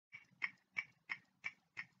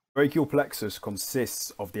Brachial plexus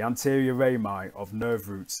consists of the anterior rami of nerve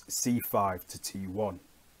roots C5 to T1.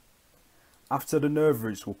 After the nerve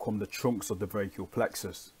roots will come the trunks of the brachial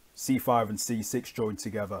plexus. C5 and C6 join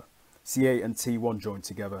together, C8 and T1 join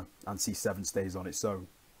together, and C7 stays on its own.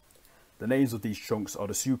 The names of these trunks are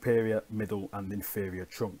the superior, middle and inferior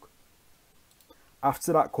trunk.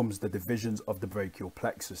 After that comes the divisions of the brachial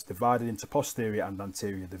plexus, divided into posterior and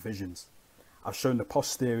anterior divisions. I've shown the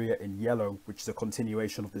posterior in yellow, which is a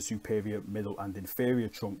continuation of the superior, middle and inferior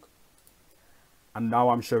trunk. And now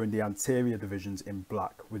I'm showing the anterior divisions in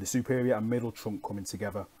black, with the superior and middle trunk coming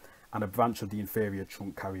together and a branch of the inferior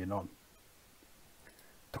trunk carrying on.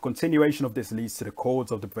 The continuation of this leads to the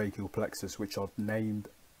chords of the brachial plexus, which are named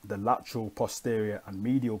the lateral, posterior and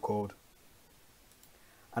medial chord.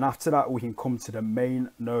 And after that we can come to the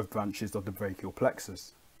main nerve branches of the brachial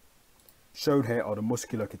plexus. Shown here are the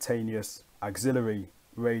musculocutaneous, axillary,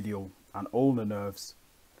 radial and ulnar nerves.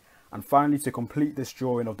 And finally, to complete this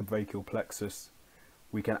drawing of the brachial plexus,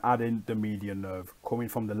 we can add in the median nerve coming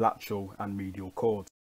from the lateral and medial chords.